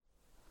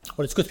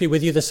Well, it's good to be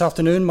with you this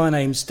afternoon. My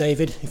name's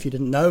David, if you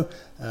didn't know.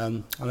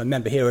 I'm a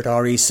member here at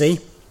REC,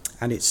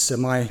 and it's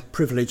my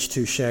privilege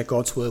to share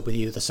God's word with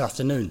you this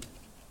afternoon.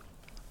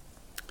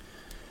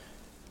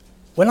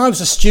 When I was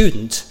a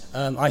student,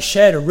 I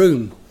shared a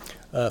room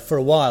for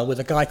a while with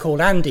a guy called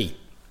Andy.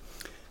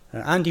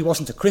 Andy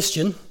wasn't a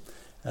Christian,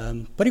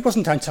 but he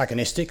wasn't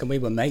antagonistic, and we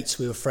were mates,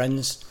 we were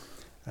friends.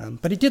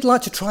 But he did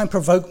like to try and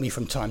provoke me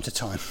from time to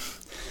time.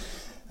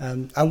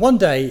 And one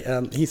day,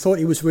 he thought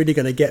he was really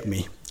going to get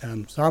me.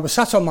 So I was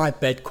sat on my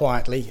bed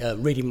quietly,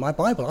 reading my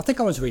Bible. I think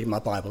I was reading my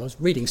Bible. I was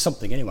reading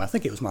something anyway. I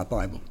think it was my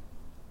Bible.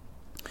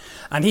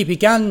 And he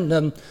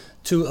began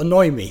to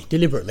annoy me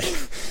deliberately.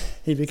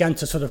 He began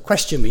to sort of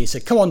question me. He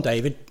said, "Come on,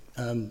 David,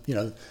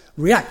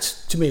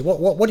 react to me.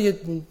 What do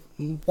you?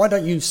 Why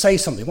don't you say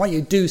something? Why don't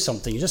you do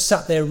something? You just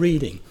sat there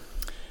reading."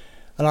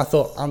 And I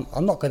thought,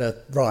 I'm not going to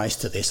rise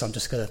to this. I'm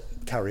just going to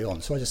carry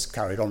on. So I just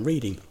carried on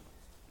reading.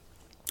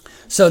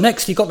 So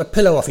next he got the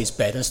pillow off his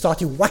bed and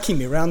started whacking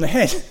me around the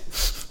head.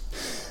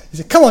 He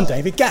said, "Come on,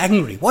 David, get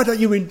angry. Why don't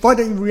you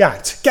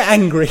react? Get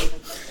angry."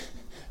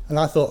 And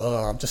I thought,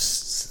 I'm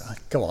just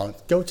go on,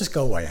 just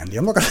go away, Andy.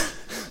 I'm not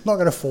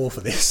going to fall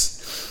for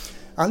this.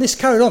 And this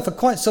carried on for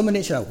quite some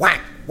minutes. Whack,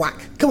 whack.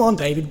 Come on,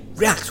 David,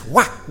 react.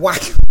 Whack,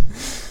 whack.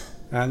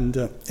 And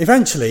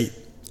eventually,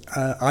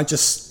 I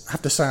just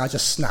have to say, I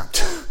just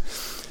snapped.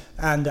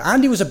 And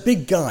Andy was a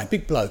big guy,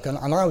 big bloke, and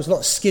I was a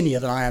lot skinnier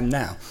than I am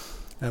now.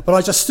 But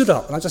I just stood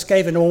up and I just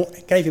gave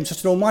him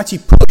such an almighty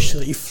push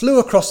that he flew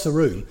across the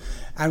room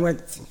and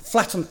went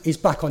flat on his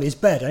back on his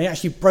bed, and he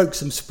actually broke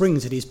some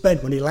springs in his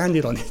bed when he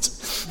landed on it.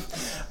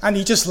 And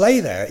he just lay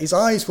there, his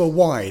eyes were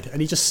wide,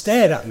 and he just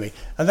stared at me,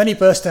 and then he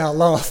burst out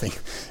laughing,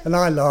 and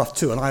I laughed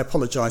too, and I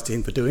apologised to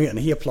him for doing it, and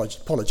he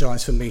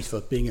apologised for me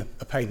for being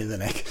a pain in the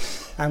neck,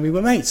 and we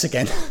were mates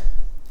again.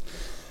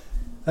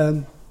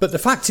 But the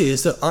fact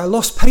is that I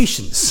lost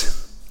patience.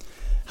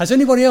 Has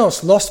anybody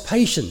else lost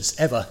patience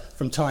ever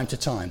from time to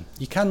time?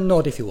 You can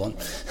nod if you want.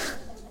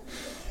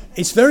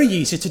 It's very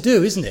easy to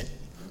do, isn't it?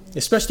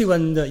 Especially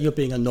when you're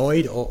being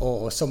annoyed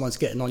or someone's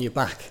getting on your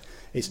back.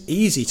 It's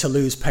easy to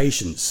lose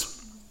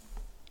patience.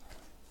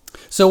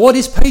 So what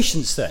is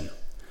patience then?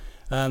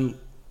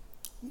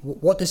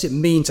 What does it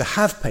mean to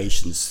have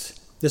patience?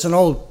 There's an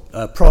old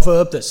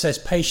proverb that says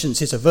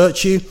patience is a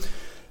virtue,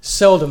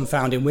 seldom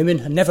found in women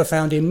and never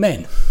found in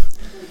men.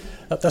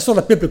 That's not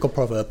a biblical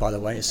proverb, by the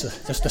way, it's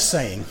just a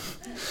saying.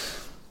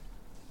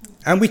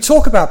 And we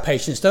talk about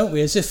patience, don't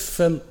we, as if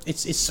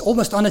it's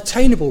almost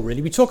unattainable,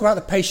 really. We talk about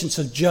the patience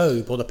of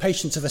Job or the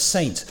patience of a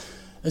saint,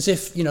 as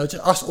if,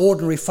 us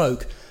ordinary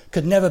folk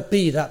could never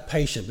be that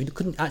patient. We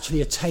couldn't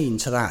actually attain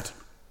to that.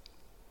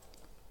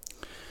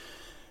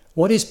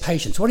 What is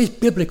patience? What is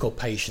biblical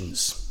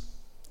patience?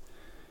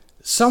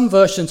 Some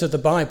versions of the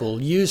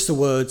Bible use the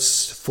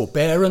words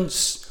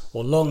forbearance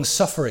or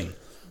long-suffering,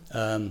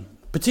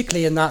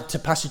 particularly in that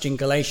passage in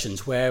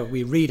Galatians where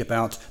we read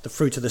about the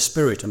fruit of the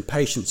Spirit, and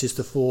patience is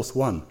the fourth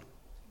one.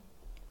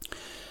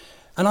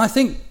 And I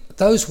think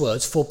those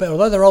words,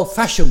 although they're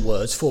old-fashioned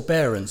words,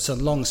 forbearance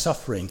and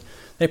long-suffering,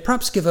 they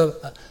perhaps give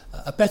a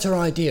better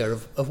idea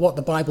of what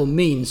the Bible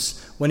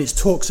means when it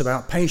talks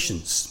about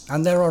patience.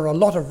 And there are a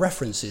lot of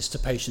references to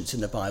patience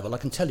in the Bible, I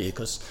can tell you,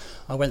 because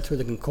I went through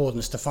the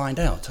concordance to find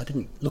out. I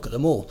didn't look at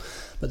them all,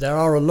 but there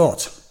are a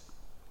lot.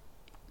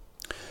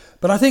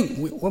 But I think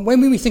when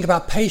we think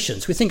about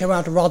patience, we think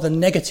about a rather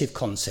negative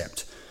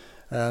concept,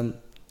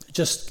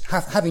 just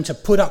having to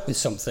put up with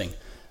something,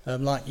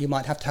 like you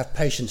might have to have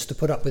patience to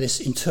put up with this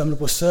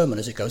interminable sermon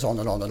as it goes on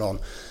and on and on.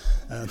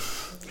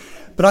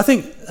 But I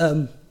think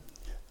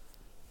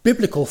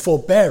biblical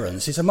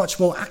forbearance is a much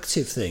more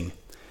active thing.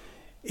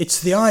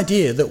 It's the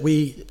idea that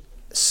we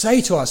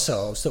say to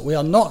ourselves that we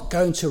are not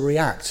going to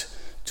react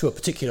to a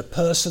particular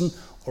person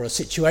or a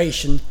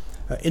situation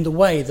in the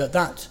way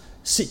that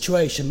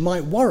situation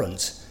might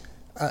warrant.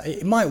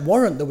 It might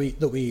warrant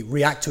that we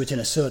react to it in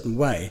a certain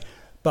way,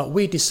 but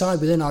we decide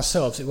within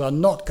ourselves that we are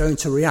not going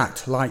to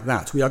react like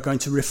that. We are going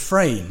to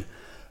refrain.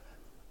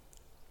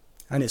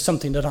 And it's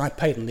something that I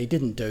patently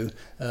didn't do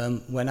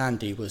when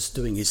Andy was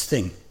doing his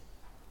thing.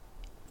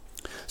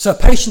 So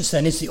patience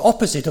then is the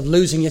opposite of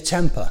losing your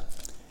temper.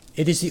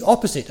 It is the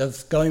opposite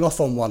of going off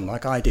on one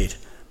like I did.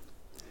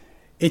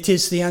 It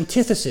is the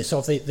antithesis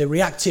of the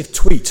reactive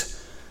tweet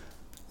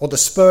or the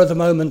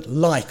spur-of-the-moment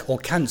like or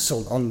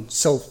cancel on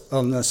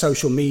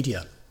social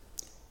media.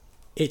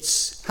 It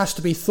has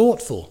to be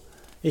thoughtful.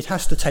 It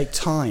has to take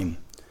time.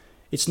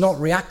 It's not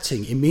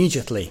reacting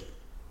immediately.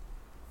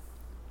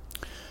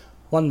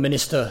 One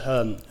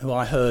minister who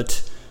I heard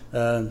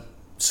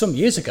some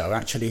years ago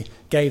actually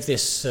gave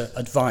this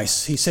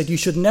advice. He said, you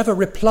should never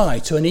reply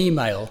to an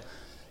email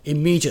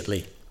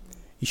immediately.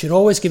 You should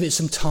always give it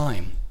some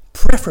time,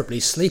 preferably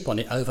sleep on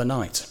it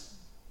overnight.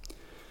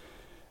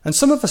 And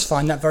some of us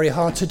find that very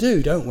hard to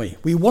do, don't we?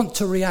 We want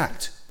to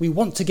react. We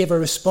want to give a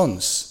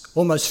response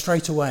almost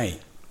straight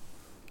away.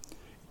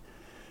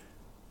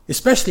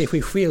 Especially if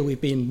we feel we've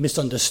been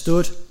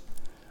misunderstood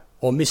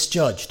or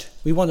misjudged.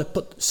 We want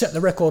to set the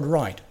record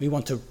right. We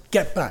want to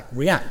get back,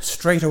 react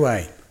straight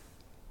away.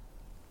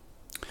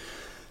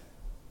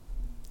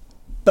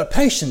 But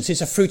patience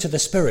is a fruit of the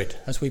Spirit,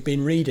 as we've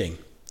been reading.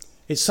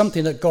 It's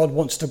something that God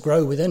wants to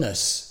grow within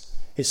us.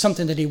 It's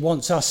something that he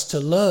wants us to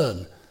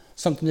learn,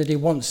 something that he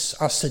wants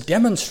us to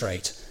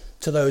demonstrate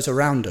to those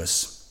around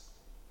us.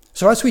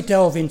 So as we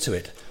delve into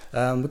it,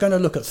 we're going to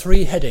look at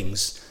 3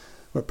 headings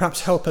that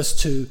perhaps help us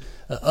to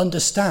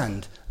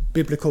understand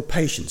biblical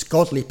patience,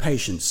 godly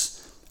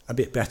patience, a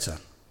bit better.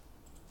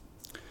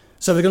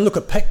 So we're going to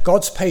look at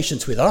God's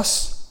patience with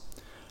us,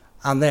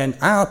 and then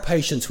our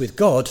patience with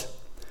God,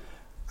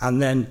 and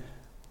then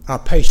our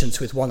patience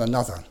with one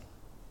another.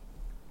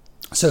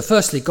 So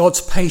firstly,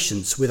 God's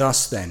patience with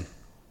us then.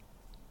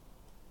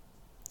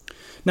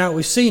 Now,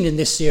 we've seen in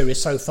this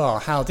series so far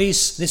how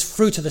this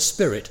fruit of the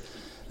Spirit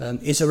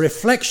is a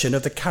reflection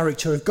of the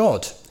character of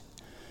God.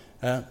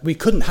 We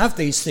couldn't have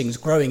these things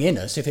growing in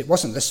us if it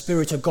wasn't the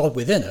Spirit of God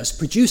within us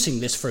producing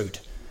this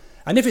fruit.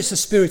 And if it's the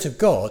Spirit of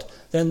God,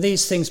 then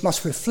these things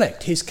must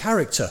reflect his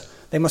character.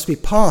 They must be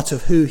part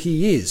of who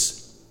he is.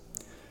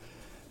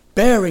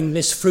 Bearing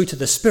this fruit of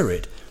the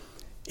Spirit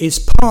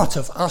is part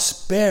of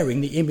us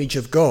bearing the image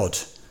of God,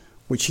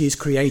 which he has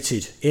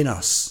created in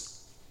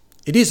us.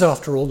 It is,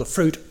 after all, the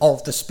fruit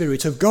of the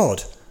Spirit of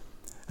God.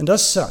 And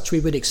as such, we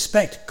would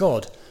expect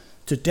God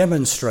to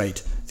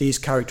demonstrate these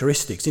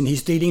characteristics in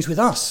his dealings with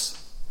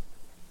us.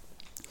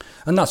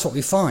 And that's what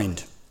we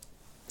find.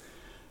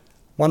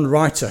 One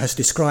writer has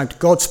described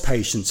God's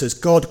patience as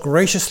God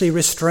graciously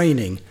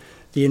restraining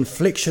the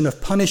infliction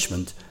of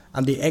punishment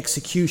and the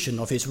execution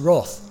of his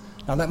wrath.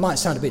 Now that might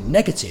sound a bit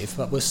negative,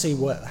 but we'll see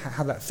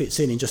how that fits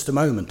in just a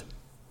moment.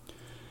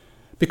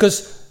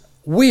 Because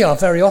we are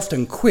very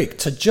often quick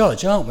to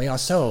judge, aren't we,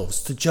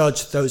 ourselves, to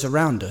judge those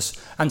around us.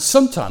 And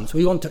sometimes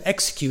we want to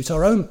execute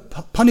our own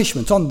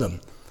punishment on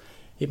them.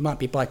 It might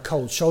be by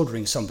cold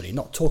shouldering somebody,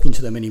 not talking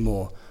to them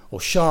anymore,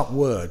 or sharp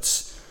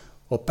words,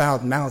 or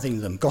bad-mouthing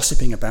them,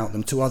 gossiping about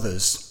them to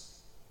others.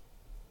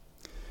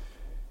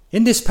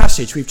 In this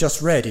passage we've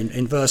just read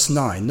in verse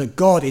 9, that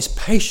God is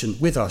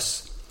patient with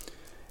us.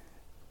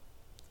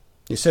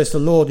 It says the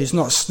Lord is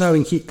not slow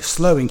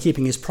in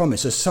keeping his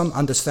promise, as some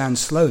understand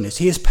slowness.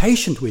 He is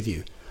patient with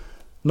you,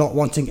 not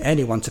wanting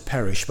anyone to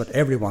perish, but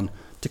everyone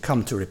to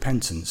come to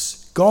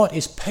repentance. God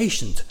is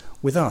patient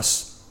with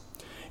us.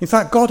 In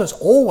fact, God has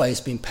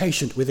always been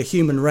patient with the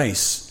human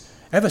race,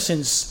 ever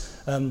since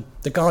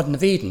the Garden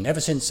of Eden, ever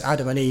since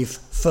Adam and Eve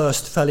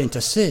first fell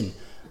into sin.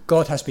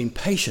 God has been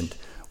patient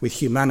with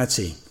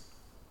humanity.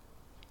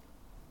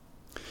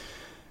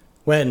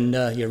 When,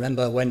 you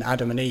remember when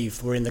Adam and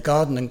Eve were in the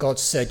garden and God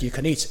said, you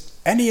can eat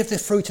any of the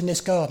fruit in this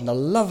garden, a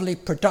lovely,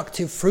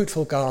 productive,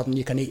 fruitful garden,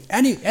 you can eat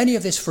any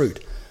of this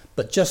fruit,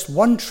 but just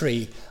one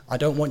tree I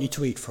don't want you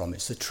to eat from.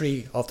 It's the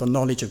tree of the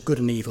knowledge of good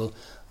and evil.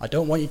 I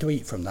don't want you to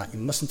eat from that. You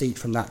mustn't eat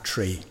from that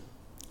tree.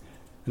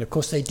 And of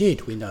course they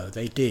did, we know,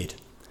 they did.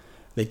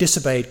 They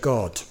disobeyed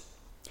God.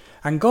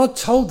 And God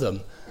told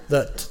them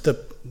that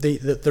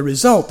the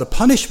result, the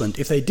punishment,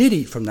 if they did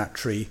eat from that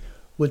tree,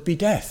 would be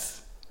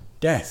death.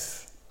 Death.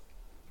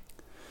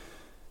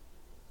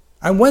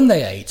 And when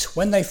they ate,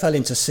 when they fell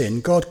into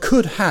sin, God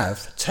could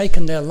have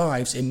taken their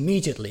lives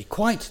immediately,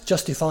 quite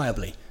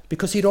justifiably,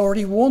 because he'd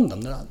already warned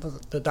them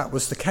that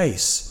was the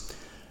case.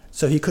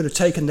 So he could have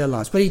taken their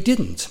lives, but he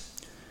didn't.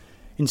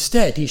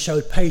 Instead, he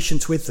showed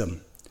patience with them,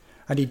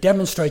 and he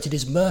demonstrated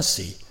his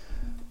mercy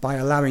by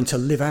allowing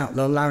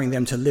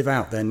them to live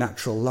out their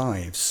natural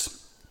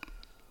lives.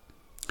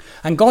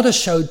 And God has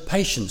showed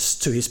patience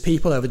to his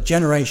people over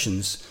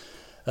generations.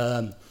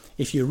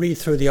 If you read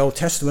through the Old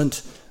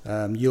Testament,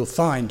 you'll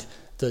find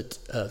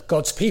that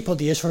God's people,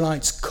 the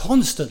Israelites,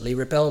 constantly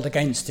rebelled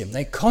against him.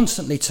 They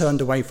constantly turned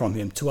away from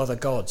him to other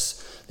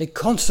gods. They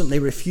constantly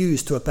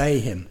refused to obey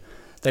him.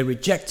 They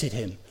rejected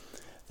him.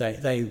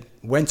 They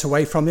went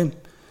away from him.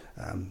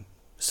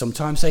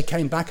 Sometimes they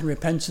came back in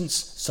repentance.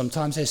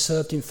 Sometimes they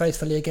served him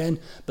faithfully again.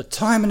 But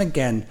time and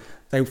again,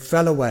 they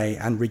fell away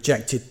and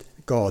rejected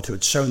God, who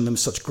had shown them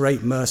such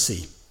great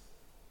mercy.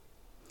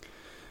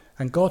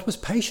 And God was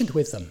patient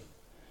with them.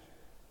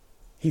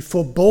 He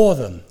forbore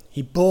them.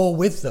 He bore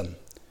with them.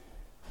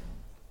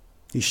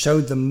 He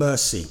showed them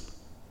mercy.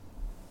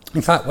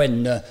 In fact,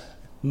 when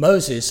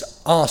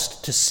Moses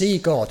asked to see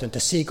God and to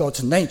see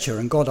God's nature,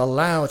 and God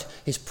allowed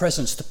his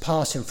presence to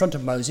pass in front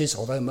of Moses,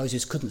 although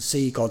Moses couldn't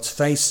see God's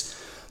face,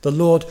 the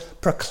Lord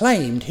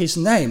proclaimed his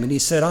name, and he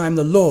said, I am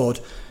the Lord,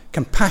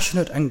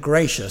 compassionate and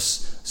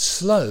gracious,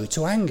 slow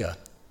to anger.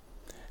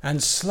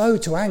 And slow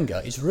to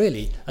anger is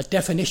really a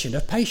definition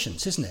of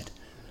patience, isn't it?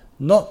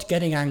 Not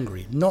getting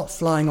angry, not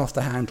flying off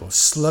the handle,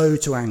 slow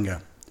to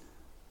anger.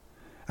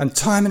 And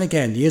time and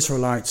again, the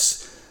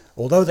Israelites,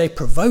 although they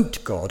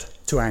provoked God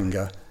to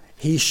anger,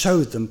 he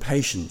showed them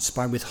patience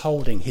by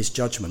withholding his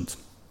judgment.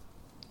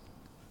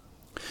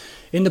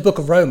 In the book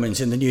of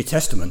Romans in the New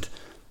Testament,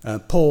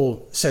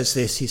 Paul says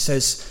this. He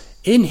says,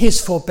 in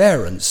his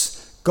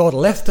forbearance, God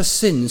left the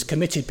sins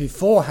committed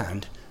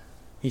beforehand.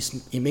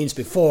 He means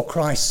before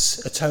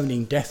Christ's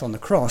atoning death on the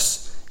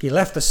cross. He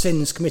left the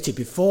sins committed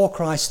before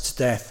Christ's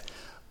death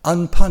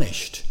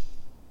unpunished.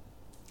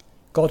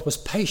 God was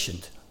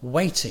patient,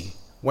 waiting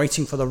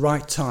waiting for the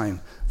right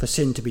time for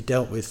sin to be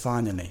dealt with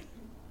finally.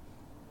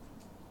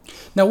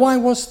 Now, why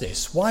was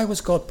this? Why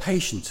was God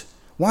patient?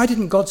 Why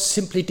didn't God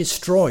simply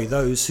destroy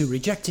those who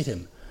rejected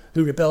him,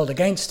 who rebelled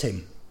against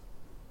him?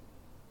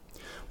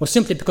 Well,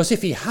 simply because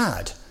if he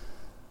had,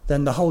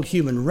 then the whole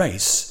human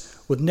race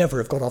would never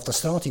have got off the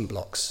starting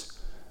blocks,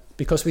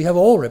 because we have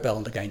all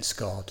rebelled against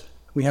God.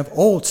 We have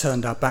all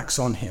turned our backs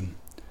on him.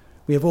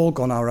 We have all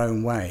gone our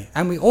own way,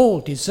 and we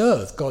all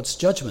deserve God's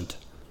judgment,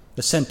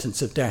 the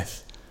sentence of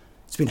death.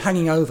 It's been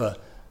hanging over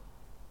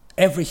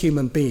every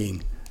human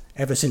being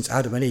ever since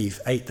Adam and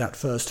Eve ate that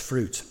first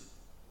fruit.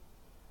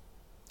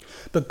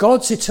 But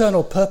God's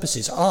eternal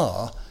purposes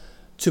are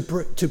to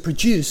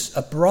produce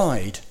a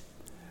bride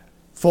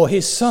for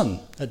his Son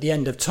at the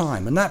end of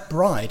time, and that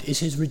bride is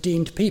his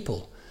redeemed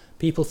people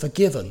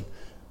forgiven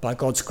by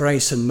God's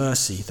grace and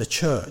mercy, the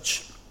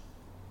church.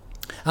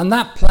 And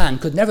that plan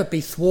could never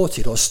be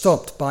thwarted or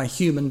stopped by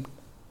human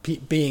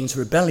beings'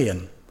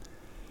 rebellion.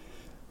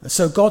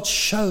 So God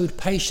showed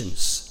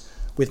patience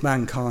with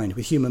mankind,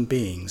 with human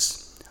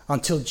beings,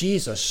 until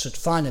Jesus should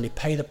finally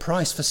pay the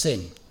price for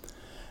sin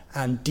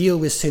and deal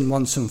with sin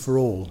once and for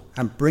all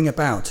and bring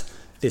about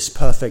this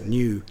perfect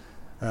new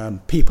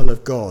people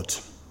of God.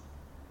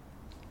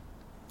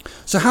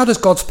 So how does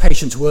God's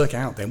patience work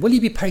out then? Will he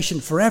be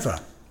patient forever?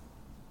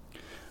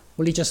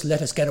 Will he just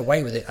let us get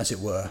away with it, as it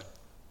were?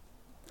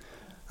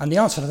 And the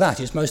answer to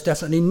that is most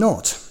definitely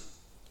not.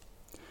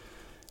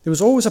 There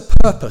was always a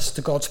purpose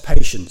to God's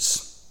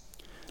patience.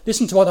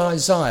 Listen to what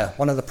Isaiah,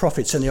 one of the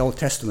prophets in the Old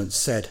Testament,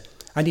 said.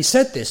 And he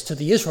said this to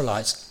the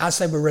Israelites as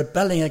they were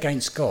rebelling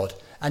against God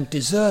and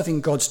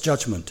deserving God's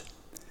judgment.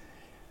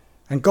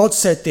 And God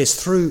said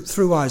this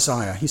through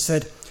Isaiah. He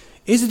said,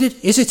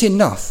 Is it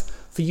enough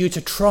for you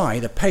to try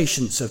the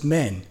patience of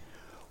men?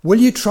 Will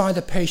you try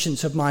the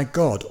patience of my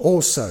God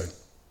also?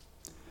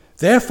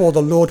 Therefore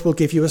the Lord will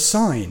give you a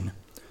sign.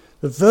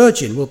 The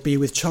virgin will be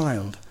with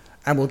child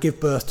and will give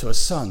birth to a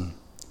son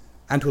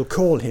and will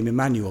call him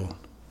Emmanuel.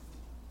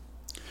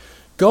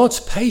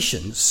 God's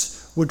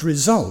patience would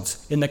result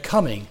in the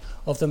coming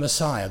of the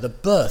Messiah, the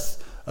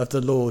birth of the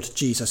Lord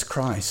Jesus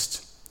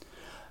Christ.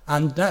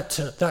 And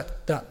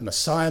that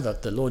Messiah,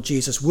 that the Lord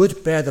Jesus,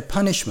 would bear the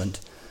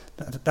punishment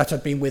that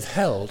had been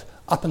withheld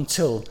up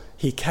until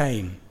he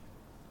came.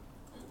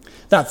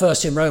 That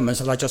verse in Romans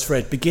that I just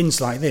read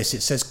begins like this.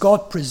 It says,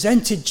 God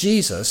presented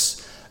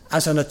Jesus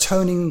as an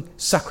atoning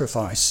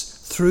sacrifice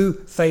through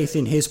faith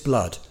in his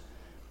blood.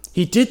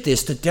 He did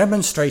this to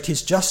demonstrate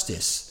his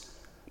justice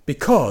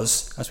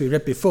because, as we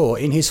read before,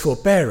 in his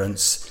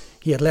forbearance,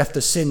 he had left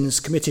the sins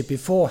committed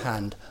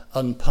beforehand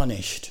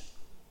unpunished.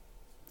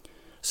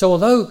 So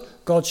although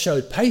God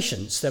showed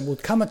patience, there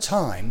would come a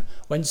time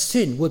when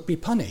sin would be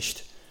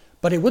punished,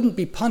 but it wouldn't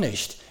be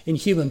punished in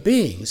human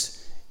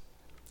beings,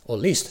 or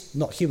at least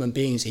not human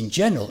beings in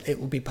general. It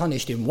would be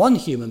punished in one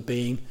human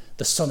being,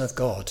 the Son of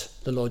God,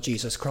 the Lord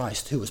Jesus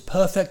Christ, who was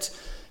perfect,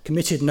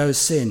 committed no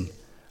sin,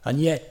 and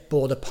yet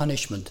bore the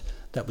punishment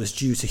that was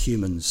due to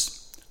humans.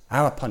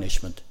 Our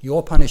punishment,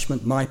 your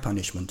punishment, my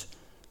punishment.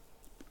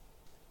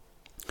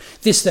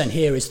 This then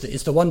here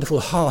is the wonderful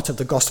heart of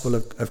the gospel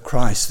of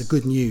Christ, the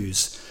good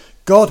news.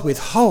 God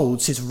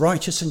withholds his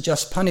righteous and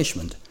just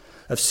punishment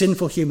of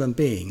sinful human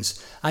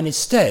beings, and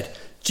instead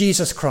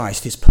Jesus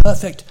Christ, his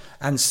perfect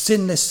and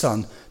sinless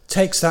Son,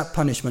 takes that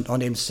punishment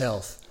on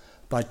himself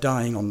by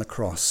dying on the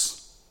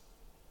cross.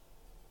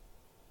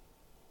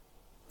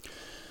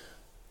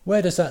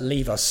 Where does that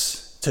leave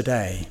us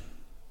today?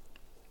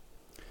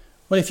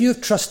 Well, if you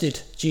have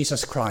trusted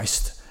Jesus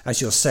Christ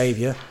as your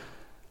Saviour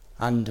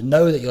and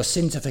know that your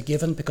sins are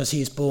forgiven because he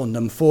has borne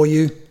them for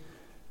you,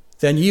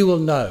 then you will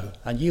know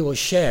and you will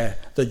share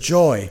the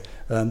joy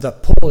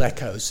that Paul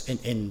echoes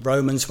in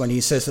Romans when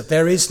he says that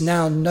there is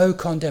now no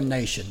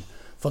condemnation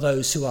for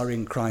those who are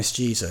in Christ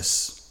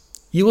Jesus.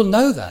 You will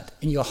know that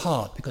in your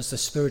heart because the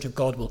Spirit of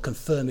God will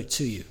confirm it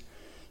to you.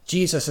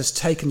 Jesus has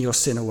taken your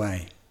sin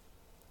away.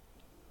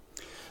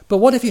 But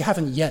what if you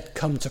haven't yet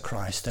come to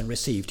Christ and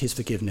received his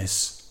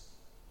forgiveness?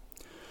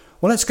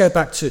 Well, let's go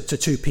back to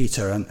 2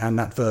 Peter and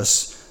that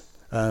verse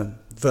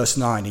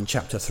 9 in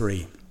chapter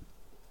 3,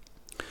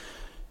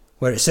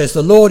 where it says,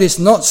 The Lord is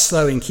not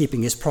slow in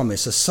keeping his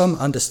promise, as some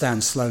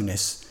understand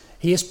slowness.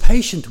 He is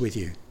patient with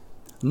you,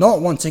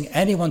 not wanting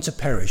anyone to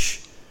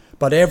perish,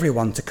 but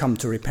everyone to come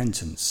to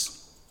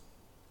repentance.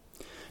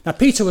 Now,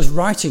 Peter was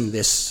writing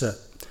this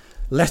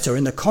letter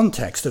in the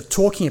context of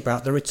talking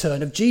about the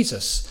return of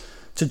Jesus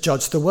to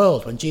judge the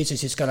world, when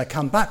Jesus is going to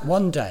come back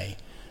one day,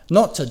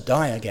 not to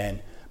die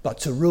again, but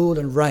to rule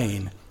and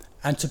reign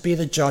and to be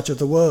the judge of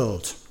the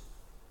world.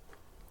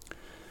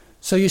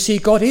 So you see,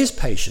 God is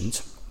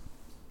patient,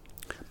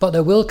 but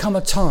there will come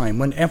a time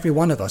when every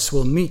one of us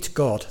will meet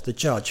God, the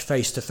judge,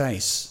 face to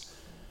face.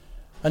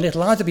 And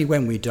it'll either be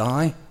when we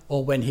die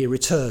or when he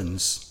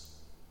returns.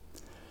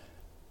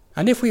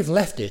 And if we've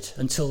left it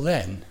until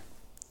then,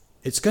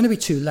 it's going to be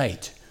too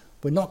late.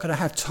 We're not going to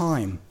have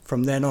time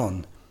from then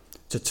on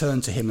to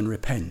turn to him and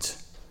repent.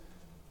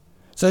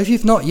 So if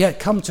you've not yet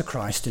come to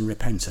Christ in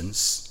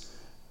repentance,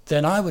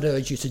 then I would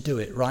urge you to do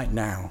it right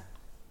now.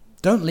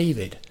 Don't leave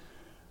it.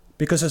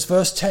 Because as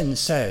verse 10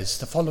 says,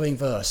 the following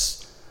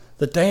verse,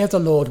 the day of the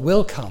Lord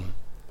will come,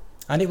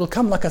 and it will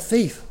come like a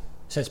thief,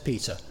 says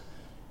Peter.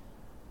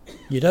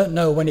 You don't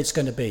know when it's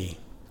going to be.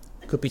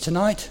 Could be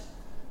tonight,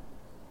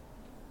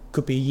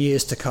 could be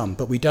years to come,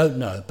 but we don't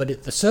know.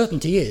 But the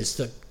certainty is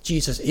that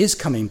Jesus is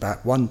coming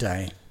back one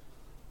day.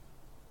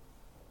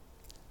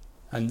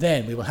 And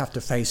then we will have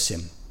to face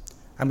him.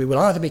 And we will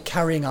either be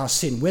carrying our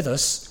sin with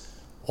us,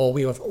 or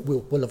we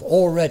will have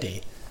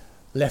already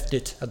left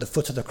it at the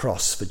foot of the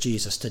cross for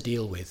Jesus to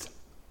deal with.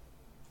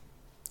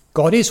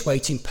 God is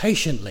waiting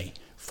patiently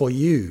for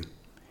you.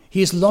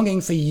 He is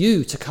longing for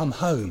you to come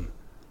home.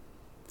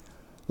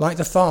 Like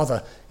the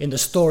father in the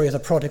story of the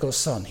prodigal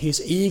son, he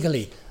is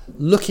eagerly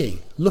looking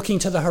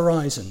to the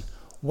horizon,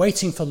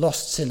 waiting for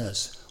lost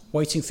sinners,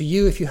 waiting for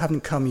you if you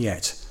haven't come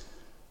yet.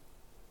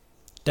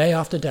 Day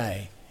after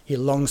day, he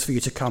longs for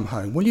you to come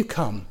home. Will you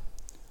come?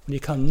 Will you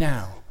come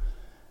now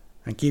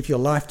and give your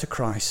life to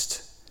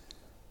Christ?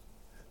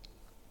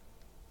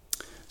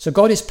 So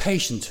God is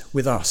patient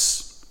with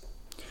us.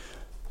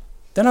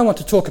 Then I want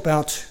to talk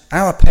about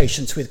our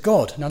patience with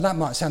God. Now that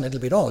might sound a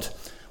little bit odd.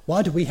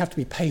 Why do we have to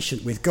be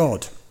patient with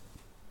God?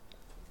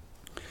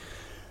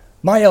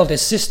 My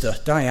eldest sister,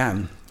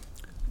 Diane,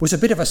 was a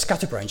bit of a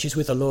scatterbrain. She's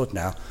with the Lord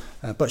now,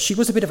 but she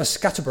was a bit of a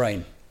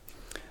scatterbrain.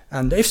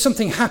 And if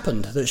something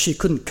happened that she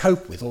couldn't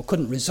cope with or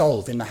couldn't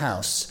resolve in the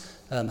house,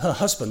 her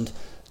husband,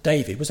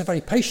 David, was a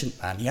very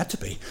patient man. He had to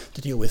be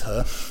to deal with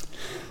her.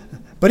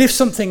 But if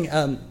something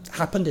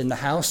happened in the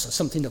house, or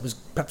something that was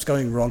perhaps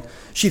going wrong,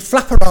 she'd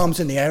flap her arms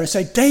in the air and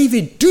say,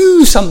 "David,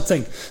 do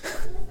something!"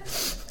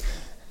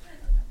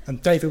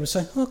 And David would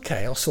say,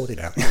 "Okay, I'll sort it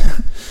out."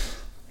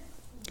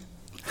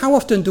 How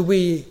often do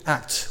we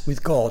act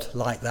with God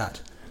like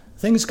that?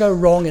 Things go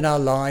wrong in our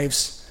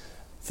lives,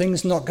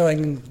 things not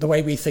going the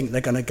way we think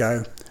they're going to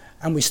go,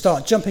 and we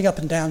start jumping up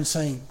and down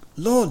saying,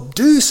 "Lord,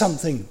 do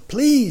something,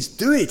 please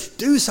do it,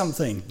 do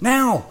something,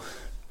 now,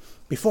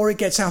 before it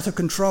gets out of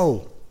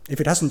control,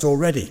 if it hasn't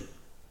already."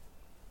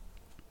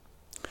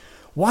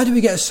 Why do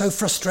we get so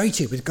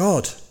frustrated with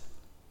God?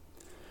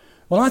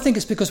 Well, I think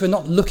it's because we're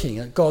not looking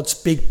at God's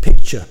big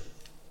picture.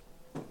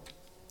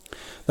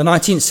 The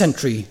 19th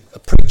century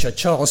preacher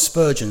Charles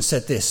Spurgeon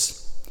said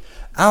this: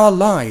 "Our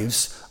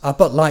lives are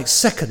but like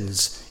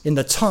seconds in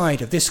the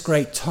tide of this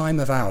great time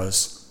of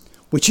ours,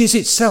 which is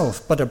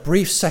itself but a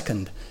brief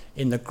second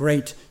in the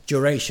great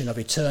duration of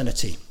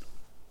eternity."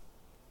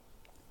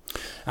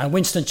 And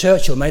Winston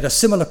Churchill made a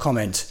similar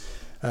comment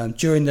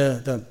during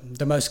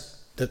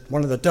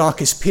one of the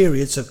darkest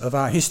periods of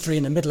our history,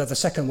 in the middle of the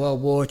Second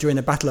World War, during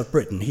the Battle of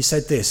Britain. He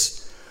said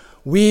this: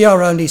 "We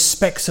are only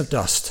specks of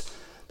dust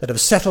that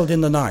have settled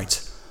in the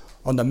night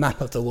on the map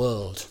of the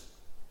world."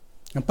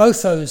 And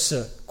both those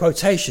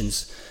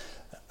quotations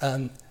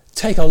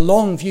take a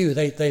long view.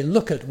 They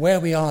look at where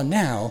we are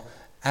now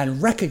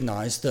and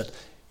recognise that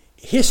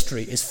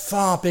history is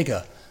far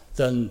bigger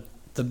than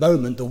the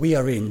moment that we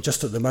are in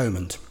just at the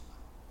moment.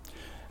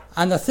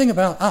 And the thing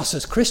about us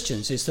as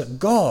Christians is that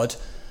God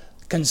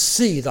can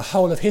see the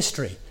whole of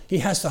history. He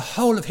has the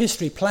whole of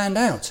history planned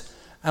out,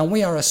 and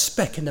we are a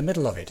speck in the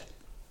middle of it.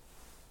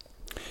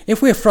 If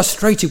we're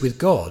frustrated with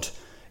God,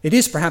 it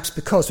is perhaps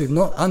because we've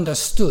not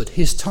understood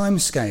his time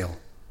scale.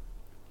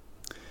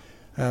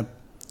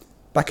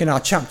 Back in our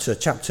chapter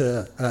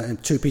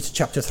 2 Peter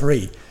chapter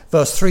 3,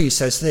 verse 3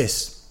 says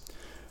this: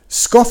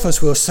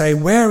 "Scoffers will say,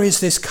 'Where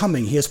is this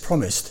coming he has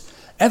promised?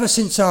 Ever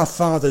since our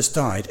fathers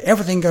died,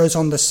 everything goes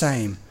on the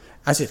same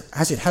as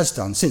it has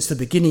done since the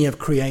beginning of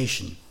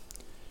creation.'"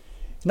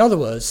 In other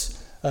words,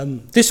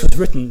 this was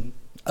written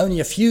only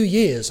a few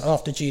years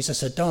after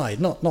Jesus had died,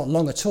 not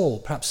long at all,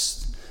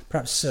 perhaps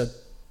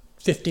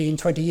 15,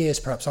 20 years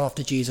perhaps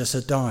after Jesus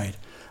had died.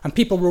 And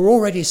people were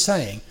already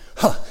saying,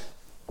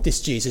 "This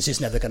Jesus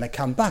is never going to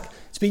come back.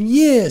 It's been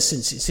years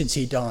since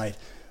he died.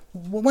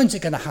 When's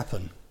it going to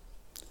happen?"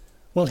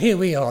 Well, here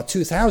we are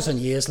 2,000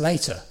 years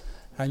later,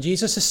 and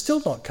Jesus has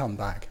still not come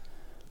back.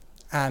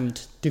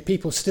 And do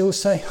people still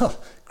say,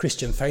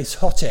 Christian faith's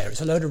hot air,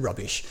 it's a load of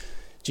rubbish,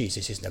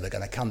 Jesus is never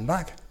going to come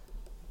back?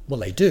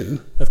 Well, they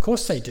do. Of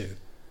course they do.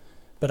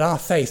 But our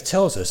faith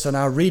tells us, and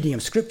our reading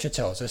of Scripture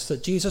tells us,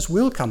 that Jesus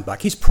will come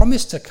back. He's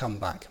promised to come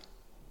back.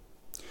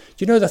 Do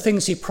you know the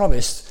things he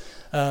promised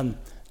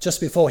just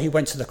before he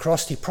went to the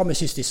cross? He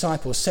promised his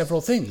disciples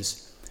several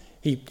things.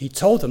 He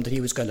told them that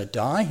he was going to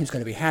die. He was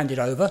going to be handed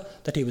over,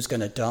 that he was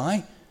going to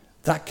die.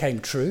 That came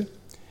true.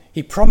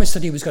 He promised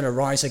that he was going to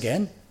rise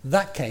again.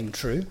 That came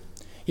true.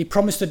 He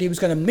promised that he was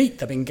going to meet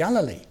them in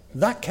Galilee.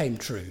 That came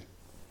true.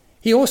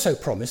 He also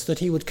promised that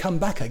he would come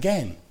back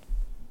again.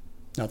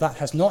 Now, that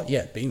has not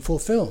yet been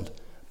fulfilled.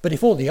 But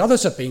if all the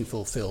others have been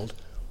fulfilled,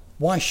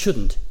 why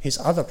shouldn't his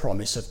other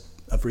promise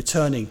of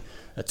returning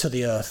to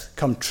the earth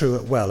come true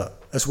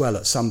as well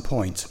at some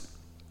point?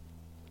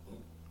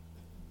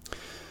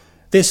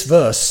 This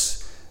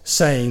verse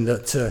saying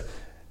that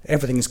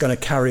everything's going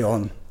to carry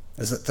on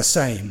as the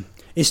same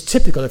is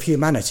typical of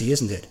humanity,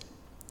 isn't it?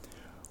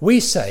 We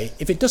say,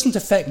 if it doesn't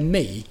affect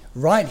me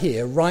right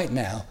here, right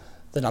now,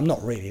 then I'm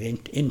not really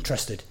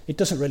interested. It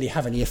doesn't really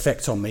have any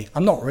effect on me.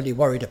 I'm not really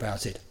worried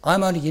about it.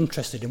 I'm only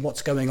interested in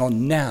what's going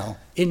on now,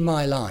 in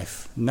my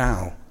life,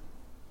 now.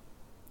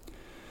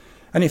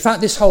 And in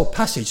fact, this whole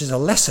passage is a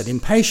lesson in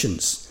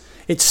patience.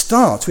 It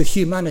starts with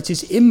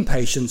humanity's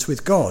impatience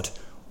with God.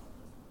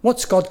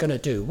 What's God going to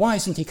do? Why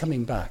isn't he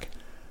coming back?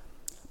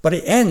 But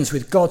it ends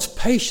with God's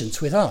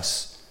patience with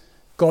us.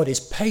 God is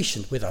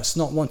patient with us,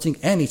 not wanting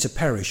any to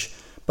perish,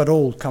 but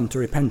all come to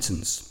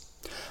repentance.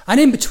 And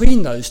in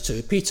between those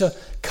two, Peter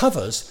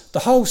covers the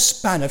whole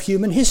span of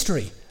human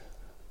history,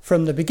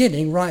 from the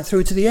beginning right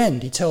through to the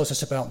end. He tells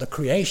us about the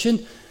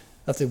creation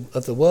of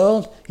the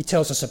world. He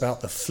tells us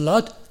about the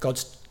flood,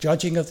 God's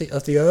judging of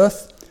the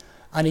earth.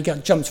 And he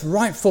jumps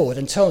right forward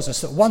and tells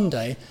us that one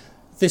day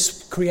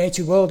this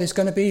created world is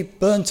going to be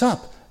burnt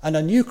up and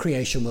a new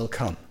creation will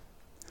come.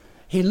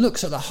 He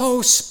looks at the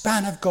whole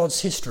span of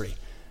God's history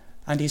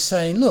and he's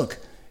saying, look,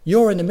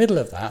 you're in the middle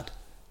of that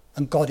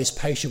and God is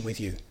patient with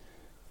you.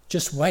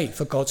 Just wait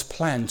for God's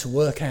plan to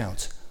work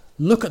out.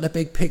 Look at the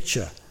big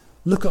picture.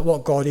 Look at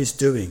what God is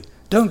doing.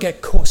 Don't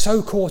get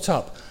so caught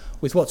up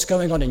with what's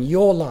going on in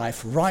your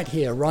life right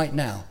here, right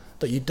now,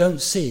 that you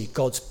don't see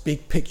God's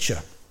big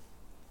picture.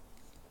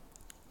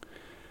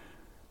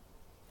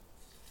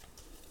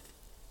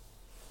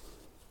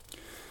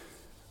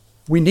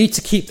 We need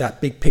to keep that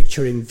big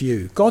picture in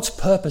view. God's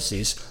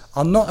purposes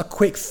are not a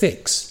quick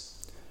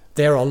fix.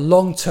 They're a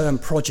long-term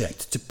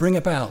project to bring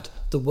about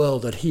the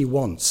world that he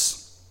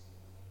wants.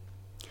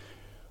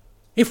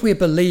 If we're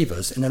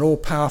believers in an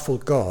all-powerful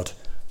God,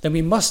 then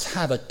we must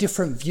have a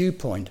different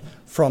viewpoint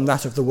from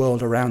that of the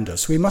world around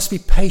us. We must be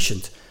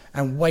patient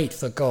and wait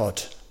for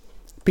God.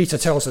 Peter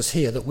tells us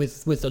here that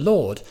with the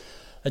Lord,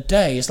 a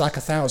day is like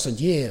 1,000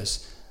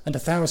 years, and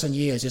 1,000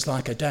 years is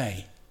like a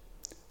day.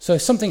 So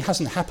if something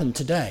hasn't happened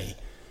today,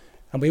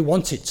 and we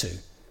want it to,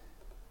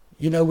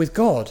 with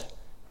God,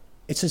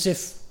 it's as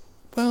if,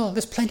 well,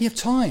 there's plenty of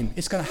time.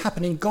 It's going to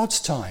happen in God's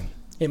time.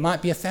 It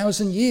might be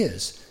 1,000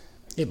 years.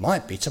 It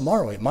might be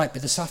tomorrow. It might be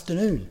this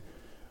afternoon.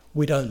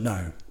 We don't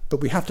know.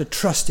 But we have to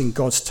trust in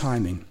God's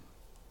timing.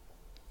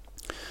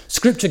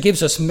 Scripture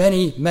gives us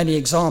many, many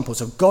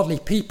examples of godly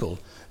people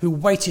who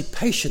waited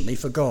patiently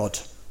for God.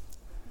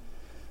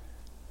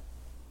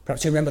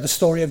 Perhaps you remember the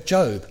story of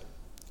Job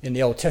in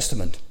the Old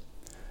Testament.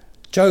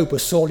 Job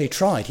was sorely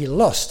tried. He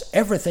lost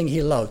everything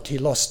he loved. He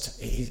lost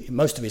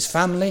most of his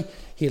family.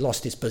 He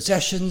lost his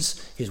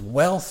possessions, his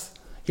wealth.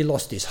 He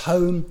lost his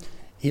home.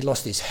 He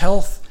lost his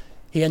health.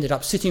 He ended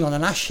up sitting on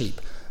an ash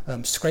heap,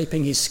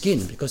 scraping his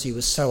skin because he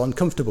was so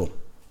uncomfortable.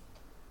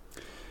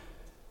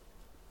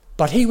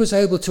 But he was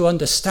able to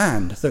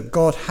understand that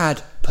God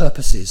had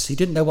purposes. He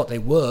didn't know what they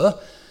were,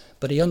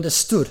 but he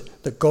understood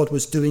that God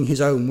was doing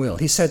his own will.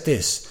 He said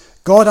this,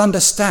 God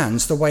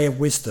understands the way of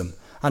wisdom,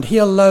 and he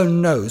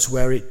alone knows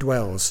where it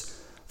dwells.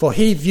 For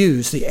he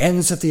views the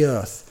ends of the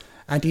earth,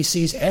 and he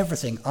sees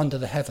everything under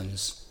the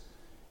heavens.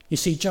 You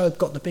see, Job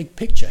got the big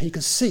picture. He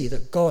could see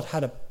that God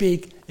had a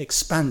big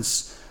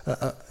expanse,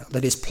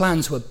 that his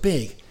plans were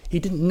big. He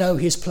didn't know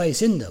his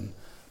place in them,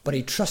 but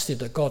he trusted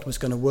that God was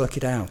going to work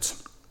it out.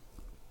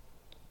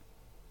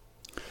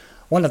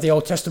 One of the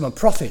Old Testament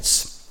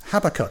prophets,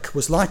 Habakkuk,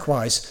 was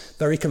likewise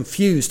very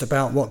confused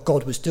about what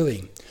God was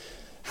doing.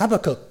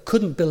 Habakkuk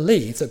couldn't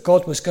believe that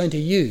God was going to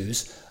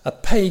use a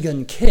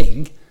pagan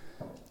king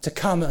to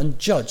come and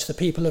judge the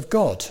people of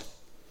God.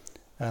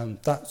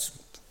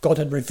 God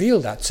had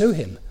revealed that to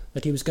him,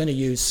 that he was going to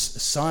use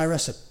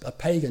Cyrus, a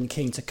pagan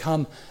king, to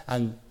come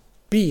and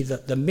be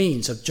the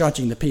means of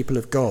judging the people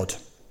of God.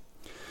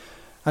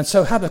 And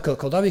so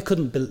Habakkuk, although he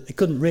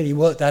couldn't really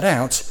work that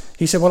out,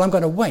 he said, well, I'm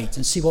going to wait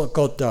and see what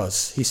God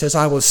does. He says,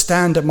 I will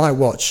stand at my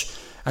watch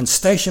and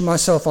station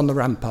myself on the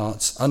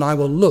ramparts, and I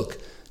will look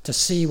to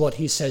see what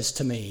he says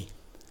to me.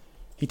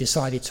 He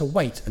decided to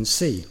wait and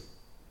see.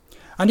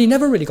 And he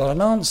never really got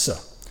an answer.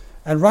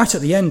 And right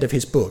at the end of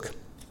his book,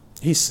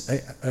 he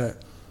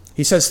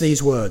says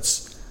these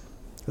words,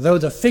 though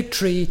the fig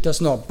tree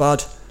does not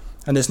bud,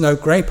 and there's no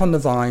grape on the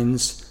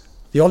vines,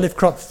 the olive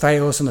crop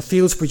fails, and the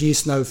fields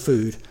produce no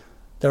food,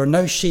 there are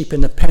no sheep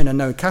in the pen and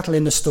no cattle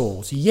in the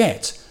stalls,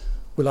 yet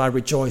will I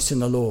rejoice in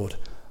the Lord.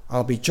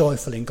 I'll be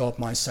joyful in God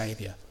my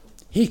Saviour.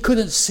 He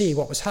couldn't see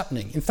what was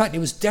happening. In fact, it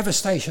was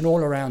devastation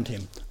all around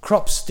him.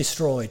 Crops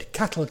destroyed,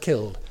 cattle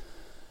killed.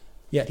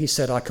 Yet he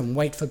said, I can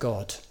wait for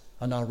God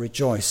and I'll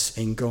rejoice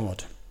in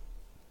God.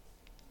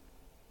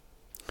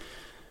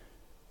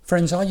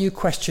 Friends, are you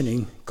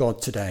questioning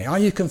God today? Are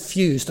you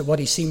confused at what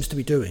he seems to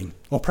be doing,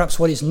 or perhaps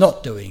what he's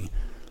not doing?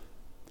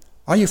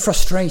 Are you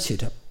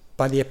frustrated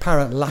by the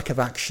apparent lack of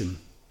action?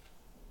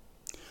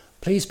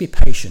 Please be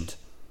patient.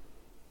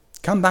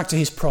 Come back to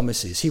his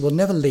promises. He will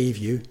never leave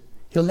you.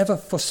 He'll never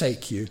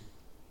forsake you.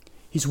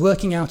 He's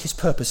working out his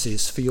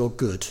purposes for your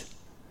good.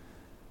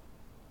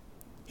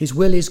 His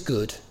will is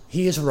good.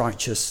 He is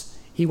righteous.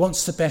 He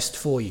wants the best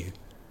for you.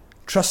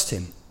 Trust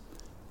him,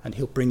 and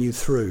he'll bring you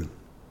through.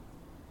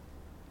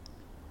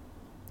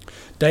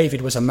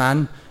 David was a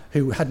man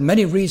who had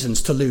many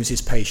reasons to lose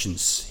his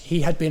patience.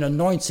 He had been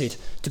anointed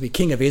to be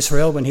king of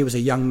Israel when he was a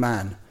young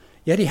man.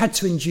 Yet he had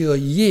to endure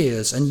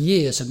years and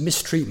years of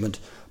mistreatment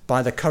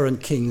by the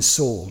current king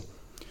Saul.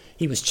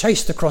 He was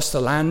chased across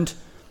the land.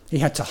 He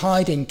had to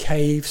hide in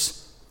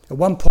caves. At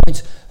one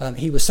point,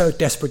 he was so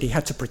desperate he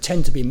had to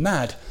pretend to be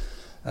mad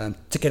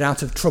to get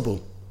out of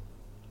trouble.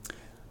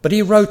 But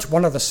he wrote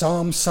one of the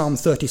Psalms, Psalm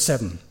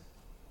 37,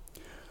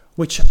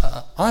 which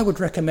I would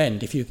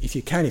recommend if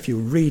you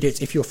read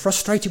it. If you're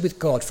frustrated with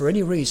God for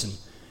any reason,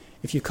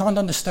 if you can't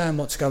understand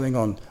what's going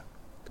on,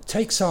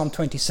 take Psalm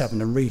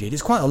 27 and read it.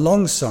 It's quite a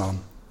long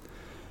psalm.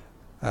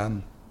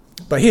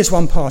 But here's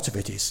one part of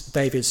it.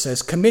 David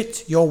says,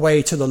 "Commit your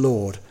way to the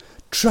Lord,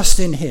 trust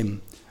in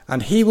him,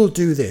 and he will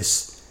do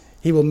this.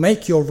 He will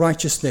make your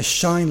righteousness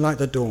shine like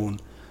the dawn,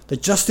 the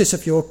justice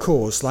of your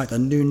cause like the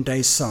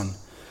noonday sun.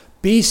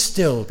 Be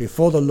still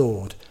before the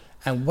Lord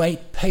and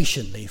wait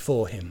patiently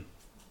for him."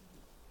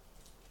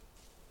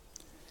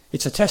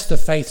 It's a test of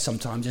faith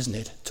sometimes, isn't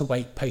it, to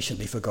wait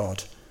patiently for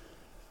God.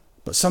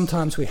 But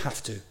sometimes we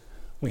have to.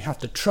 We have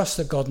to trust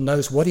that God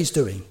knows what he's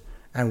doing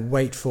and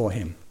wait for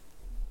him.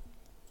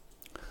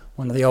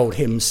 One of the old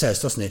hymns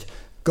says, doesn't it?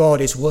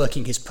 God is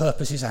working his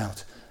purposes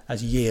out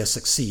as year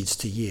succeeds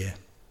to year.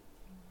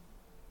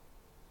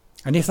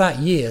 And if that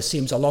year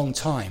seems a long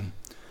time,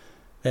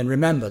 then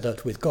remember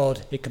that with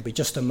God it can be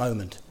just a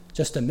moment,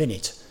 just a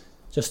minute,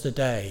 just a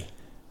day,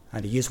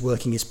 and he is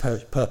working his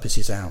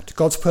purposes out.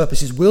 God's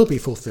purposes will be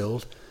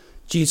fulfilled.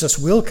 Jesus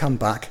will come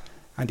back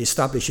and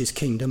establish his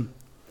kingdom.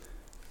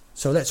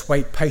 So let's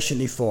wait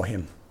patiently for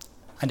him,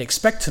 and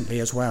expectantly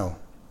as well.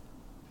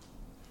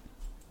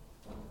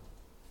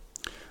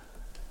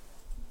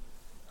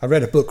 I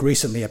read a book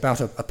recently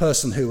about a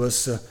person who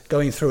was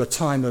going through a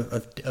time of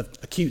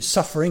acute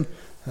suffering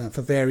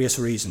for various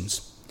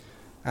reasons.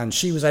 And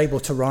she was able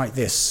to write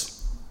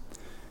this: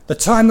 "The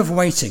time of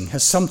waiting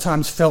has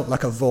sometimes felt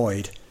like a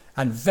void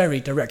and very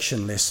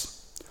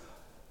directionless.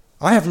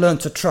 I have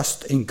learned to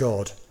trust in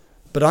God,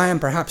 but I am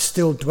perhaps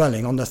still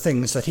dwelling on the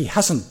things that he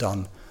hasn't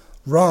done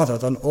rather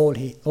than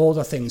all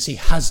the things he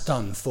has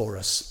done for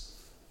us."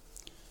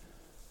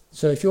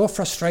 So if you're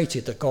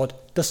frustrated that God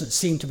doesn't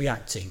seem to be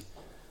acting,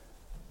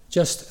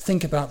 just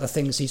think about the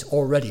things he's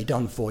already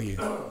done for you.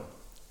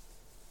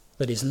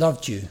 That he's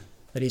loved you,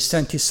 that he's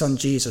sent his son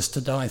Jesus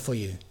to die for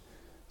you,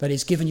 that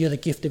he's given you the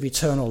gift of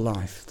eternal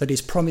life, that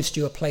he's promised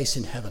you a place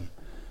in heaven,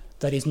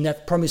 that he's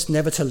promised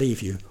never to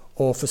leave you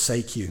or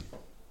forsake you.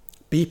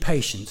 Be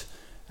patient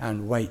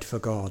and wait for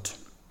God.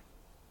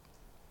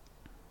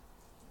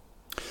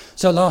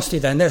 So lastly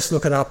then, let's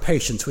look at our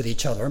patience with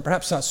each other, and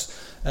perhaps that's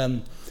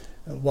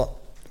what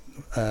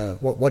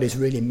is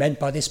really meant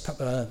by this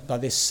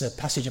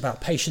passage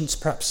about patience.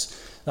 Perhaps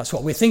that's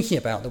what we're thinking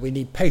about, that we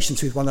need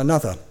patience with one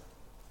another.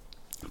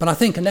 But I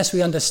think unless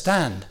we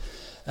understand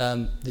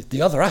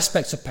the other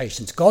aspects of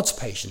patience, God's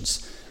patience,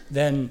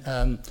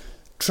 then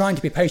trying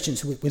to be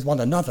patient with one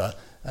another,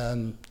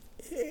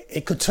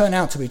 it could turn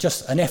out to be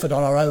just an effort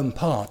on our own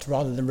part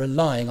rather than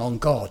relying on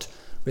God,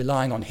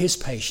 relying on his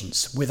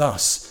patience with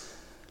us.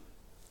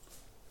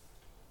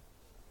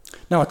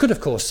 Now, I could,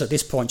 of course, at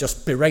this point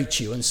just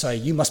berate you and say,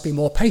 you must be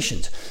more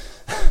patient.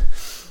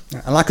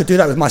 And I could do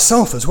that with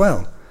myself as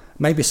well.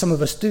 Maybe some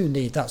of us do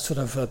need that sort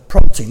of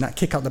prompting, that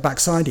kick up the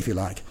backside, if you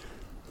like.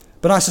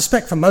 But I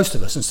suspect for most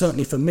of us, and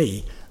certainly for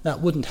me,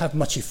 that wouldn't have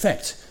much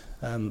effect.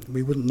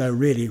 We wouldn't know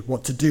really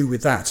what to do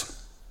with that.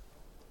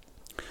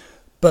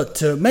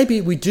 But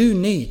maybe we do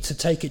need to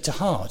take it to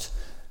heart.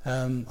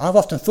 I've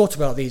often thought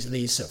about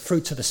these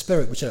fruits of the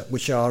Spirit,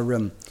 which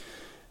are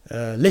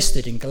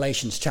listed in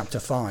Galatians chapter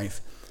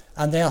 5.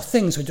 And they are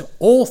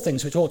all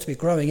things which ought to be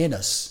growing in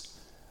us.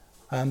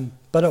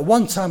 But at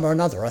one time or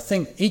another, I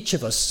think each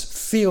of us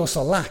feels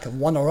a lack of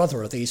one or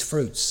other of these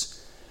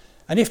fruits.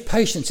 And if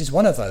patience is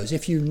one of those,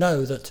 if you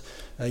know that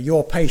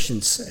your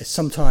patience is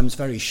sometimes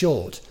very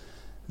short,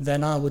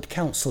 then I would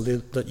counsel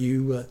that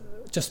you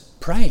just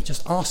pray,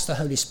 just ask the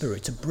Holy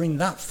Spirit to bring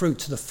that fruit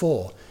to the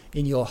fore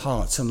in your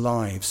hearts and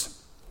lives.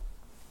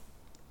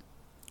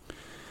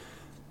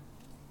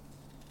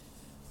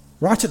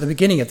 Right at the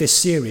beginning of this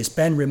series,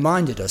 Ben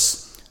reminded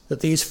us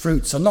that these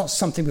fruits are not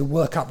something we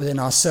work up within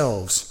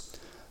ourselves.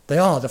 They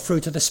are the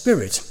fruit of the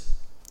Spirit.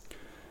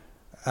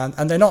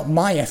 And they're not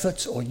my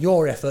effort or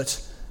your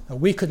effort.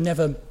 We could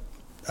never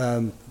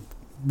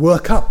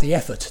work up the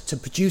effort to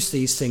produce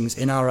these things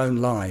in our own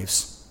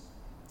lives.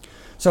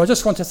 So I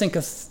just want to think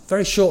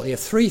very shortly of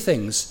three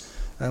things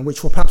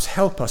which will perhaps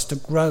help us to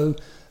grow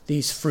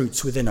these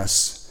fruits within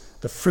us,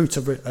 the fruit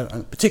of,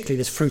 particularly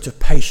this fruit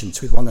of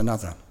patience with one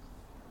another.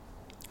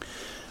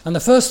 And the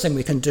first thing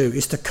we can do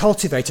is to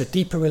cultivate a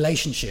deeper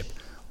relationship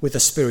with the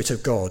Spirit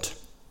of God.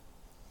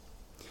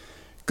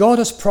 God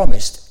has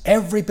promised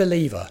every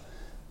believer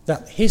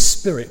that his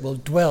Spirit will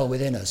dwell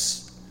within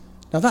us.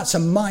 Now that's a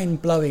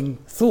mind-blowing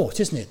thought,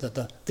 isn't it?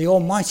 That the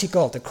Almighty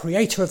God, the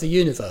creator of the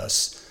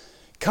universe,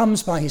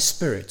 comes by his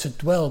Spirit to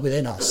dwell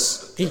within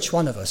us, each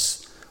one of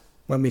us,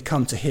 when we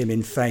come to him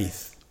in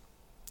faith.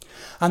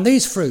 And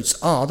these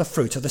fruits are the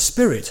fruit of the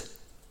Spirit.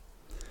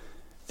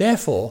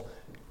 Therefore,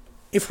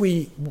 if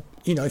we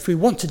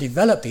want to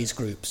develop these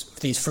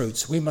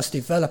fruits, we must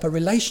develop a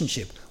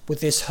relationship with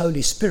this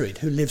Holy Spirit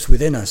who lives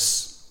within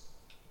us.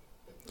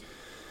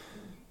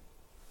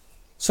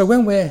 So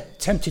when we're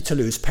tempted to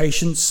lose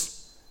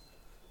patience,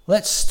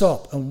 let's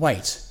stop and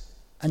wait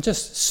and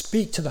just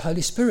speak to the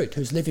Holy Spirit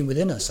who's living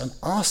within us and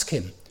ask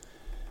him.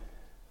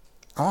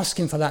 Ask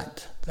him for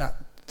that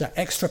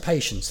extra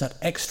patience, that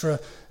extra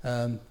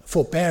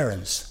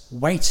forbearance,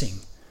 waiting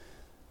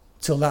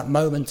till that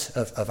moment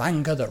of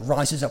anger that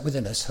rises up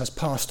within us has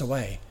passed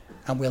away,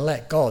 and we'll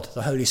let God,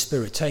 the Holy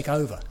Spirit, take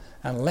over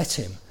and let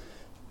him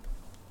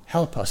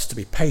help us to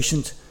be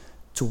patient,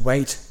 to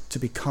wait, to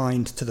be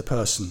kind to the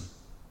person.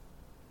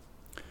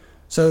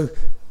 So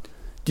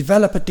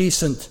develop a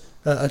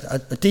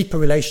deeper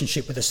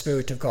relationship with the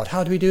Spirit of God.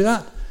 How do we do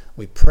that?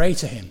 We pray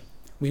to him.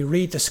 We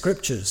read the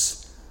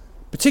scriptures,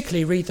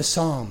 particularly read the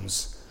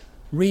Psalms,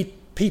 read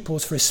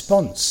people's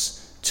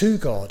response to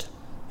God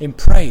in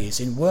praise,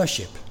 in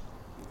worship.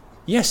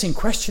 Yes, in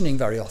questioning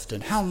very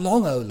often. How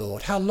long, O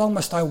Lord? How long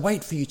must I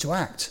wait for you to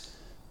act?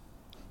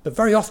 But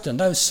very often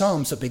those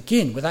psalms that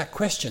begin with that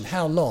question,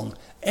 how long,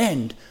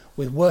 end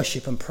with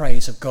worship and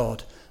praise of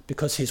God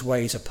because his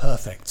ways are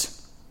perfect.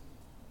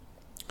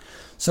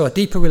 So a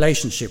deeper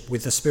relationship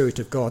with the Spirit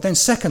of God. Then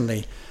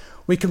secondly,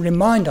 we can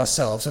remind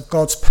ourselves of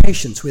God's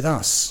patience with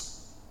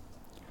us.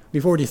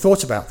 We've already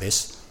thought about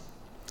this,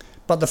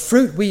 but the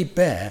fruit we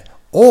bear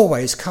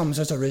always comes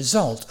as a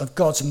result of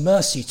God's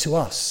mercy to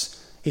us,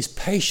 his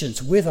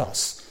patience with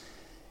us,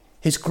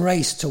 his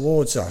grace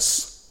towards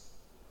us.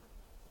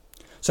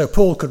 So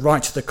Paul could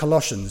write to the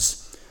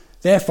Colossians,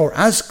 "Therefore,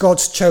 as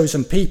God's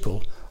chosen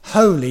people,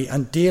 holy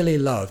and dearly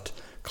loved,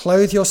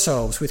 clothe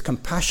yourselves with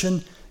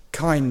compassion,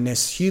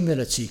 kindness,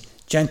 humility,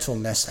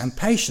 gentleness, and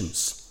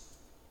patience."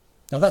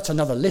 Now that's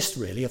another list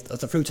really of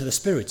the fruit of the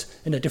Spirit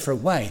in a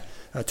different way,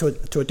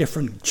 to a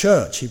different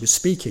church he was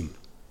speaking.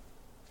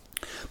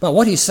 But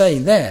what he's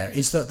saying there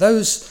is that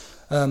those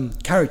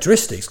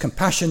characteristics,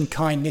 compassion,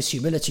 kindness,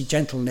 humility,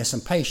 gentleness,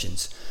 and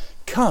patience,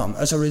 come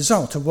as a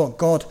result of what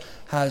God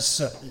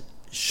has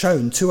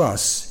shown to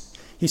us.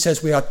 He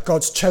says we are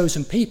God's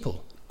chosen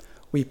people.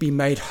 We've been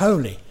made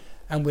holy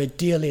and we're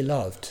dearly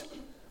loved.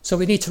 So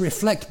we need to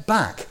reflect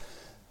back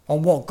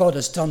on what God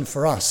has done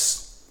for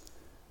us.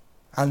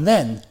 And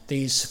then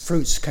these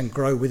fruits can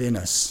grow within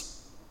us.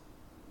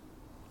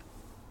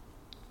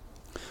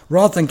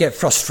 Rather than get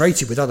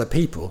frustrated with other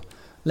people,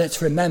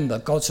 let's remember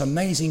God's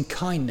amazing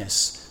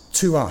kindness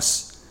to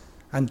us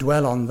and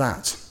dwell on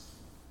that.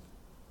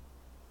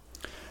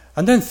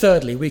 And then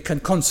thirdly, we can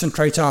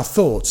concentrate our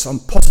thoughts on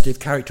positive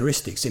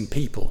characteristics in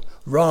people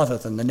rather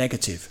than the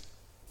negative.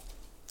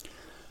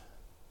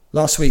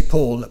 Last week,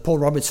 Paul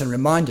Robinson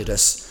reminded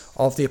us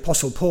of the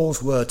Apostle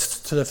Paul's words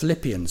to the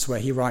Philippians, where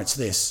he writes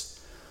this: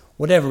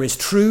 "Whatever is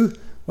true,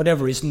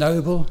 whatever is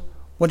noble,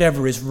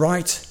 whatever is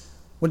right,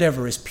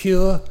 whatever is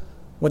pure,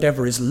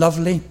 whatever is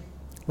lovely,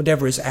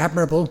 whatever is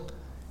admirable,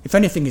 if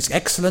anything is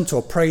excellent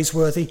or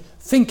praiseworthy,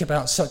 think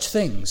about such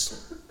things."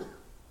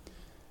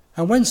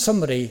 And when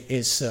somebody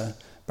is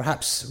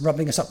perhaps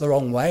rubbing us up the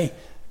wrong way,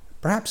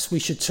 perhaps we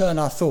should turn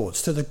our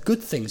thoughts to the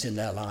good things in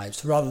their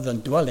lives rather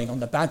than dwelling on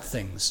the bad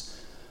things.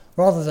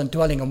 Rather than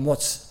dwelling on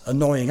what's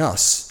annoying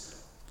us,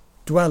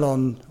 dwell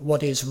on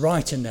what is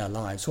right in their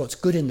lives, what's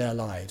good in their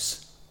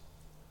lives.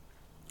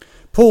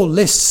 Paul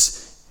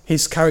lists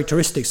his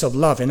characteristics of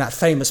love in that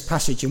famous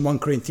passage in 1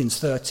 Corinthians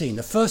 13.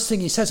 The first thing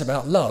he says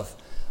about love,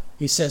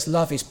 he says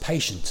love is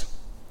patient.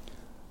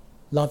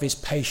 Love is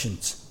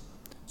patient.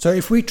 So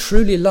if we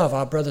truly love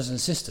our brothers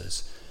and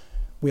sisters,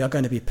 we are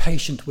going to be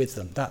patient with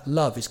them. That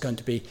love is going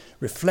to be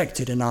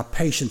reflected in our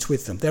patience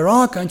with them. There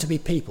are going to be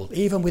people,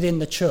 even within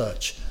the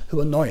church, who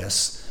annoy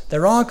us.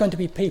 There are going to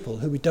be people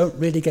who we don't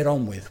really get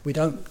on with, we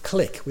don't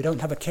click, we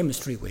don't have a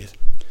chemistry with.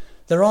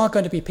 There are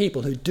going to be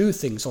people who do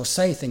things or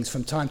say things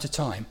from time to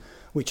time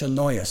which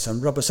annoy us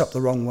and rub us up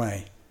the wrong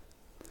way.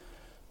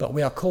 But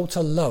we are called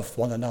to love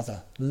one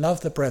another,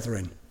 love the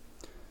brethren.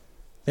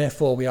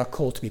 Therefore, we are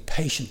called to be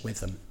patient with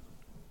them.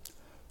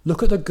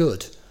 Look at the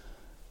good.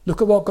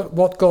 Look at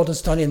what God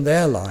has done in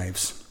their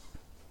lives.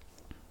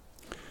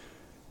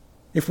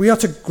 If we are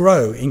to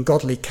grow in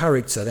godly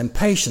character, then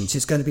patience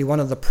is going to be one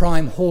of the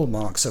prime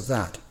hallmarks of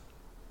that.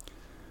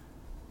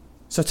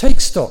 So take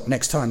stock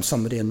next time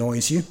somebody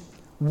annoys you.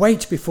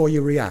 Wait before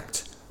you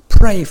react.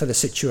 Pray for the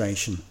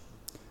situation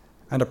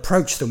and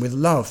approach them with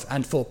love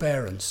and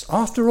forbearance.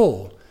 After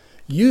all,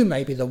 you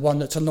may be the one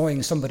that's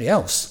annoying somebody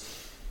else.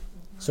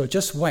 So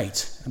just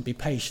wait and be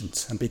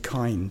patient and be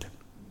kind.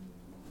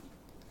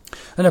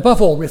 And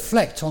above all,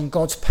 reflect on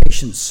God's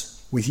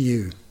patience with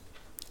you.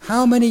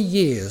 How many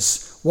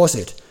years was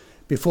it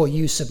before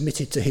you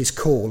submitted to his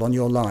call on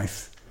your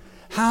life?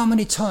 How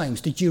many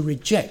times did you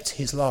reject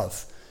his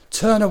love,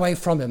 turn away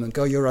from him and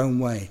go your own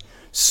way,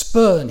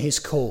 spurn his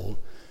call,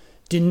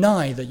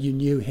 deny that you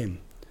knew him,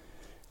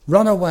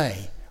 run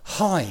away,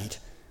 hide,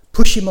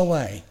 push him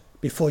away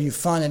before you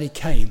finally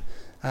came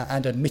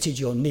and admitted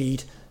your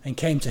need and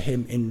came to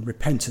him in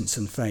repentance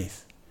and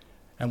faith?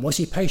 And was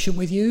he patient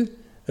with you?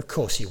 Of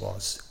course he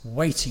was,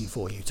 waiting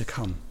for you to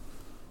come.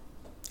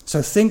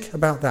 So think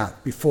about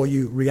that before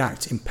you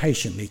react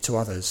impatiently to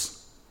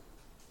others.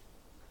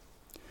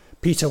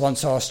 Peter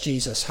once asked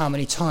Jesus how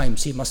many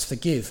times he must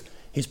forgive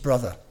his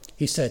brother.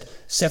 He said,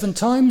 7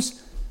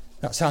 times?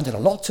 That sounded a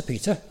lot to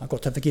Peter. I've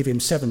got to forgive him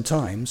 7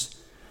 times.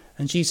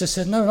 And Jesus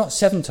said, no, not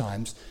 7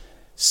 times,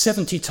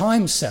 70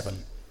 times 7.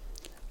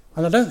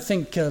 And I don't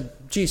think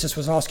Jesus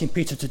was asking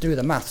Peter to do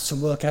the maths and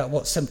work out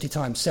what 70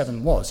 times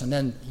 7 was and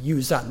then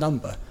use that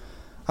number.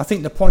 I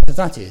think the point of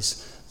that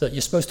is that you're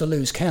supposed to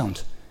lose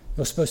count.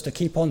 You're supposed to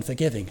keep on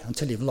forgiving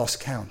until you've lost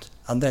count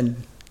and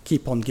then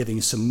keep on forgiving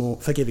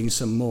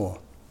some more.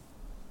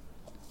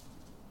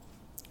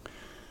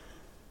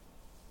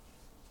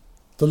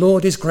 The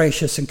Lord is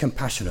gracious and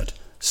compassionate,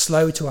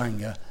 slow to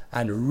anger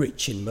and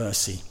rich in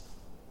mercy.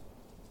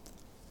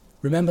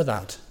 Remember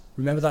that.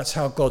 Remember that's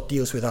how God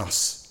deals with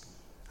us.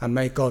 And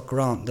may God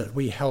grant that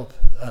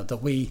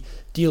we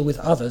deal with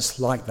others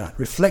like that,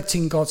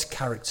 reflecting God's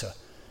character,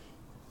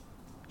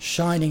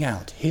 shining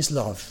out his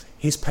love,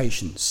 his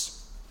patience.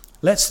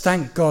 Let's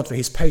thank God for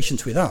his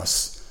patience with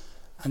us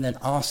and then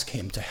ask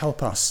him to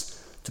help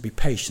us to be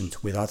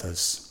patient with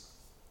others.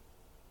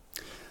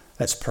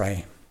 Let's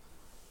pray.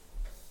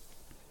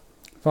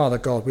 Father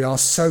God, we are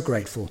so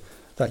grateful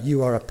that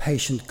you are a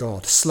patient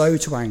God, slow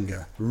to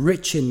anger,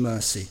 rich in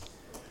mercy.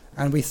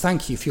 And we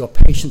thank you for your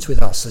patience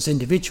with us as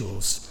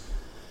individuals.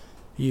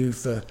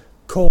 You've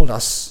called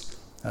us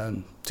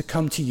to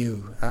come to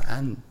you,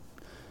 and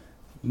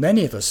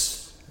many of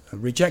us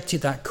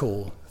rejected that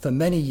call for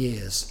many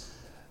years.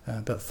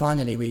 But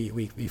finally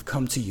we've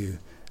come to you,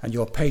 and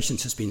your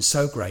patience has been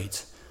so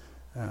great,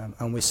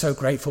 and we're so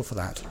grateful for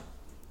that.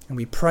 And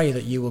we pray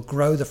that you will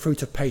grow the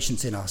fruit of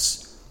patience in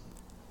us.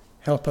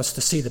 Help us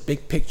to see the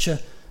big picture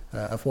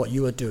of what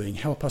you are doing.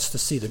 Help us to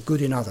see the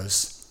good in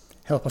others.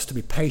 Help us to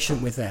be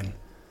patient with them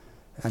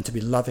and to be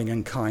loving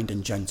and kind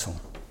and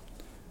gentle.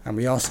 And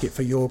we ask it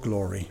for your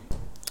glory.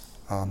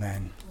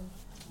 Amen.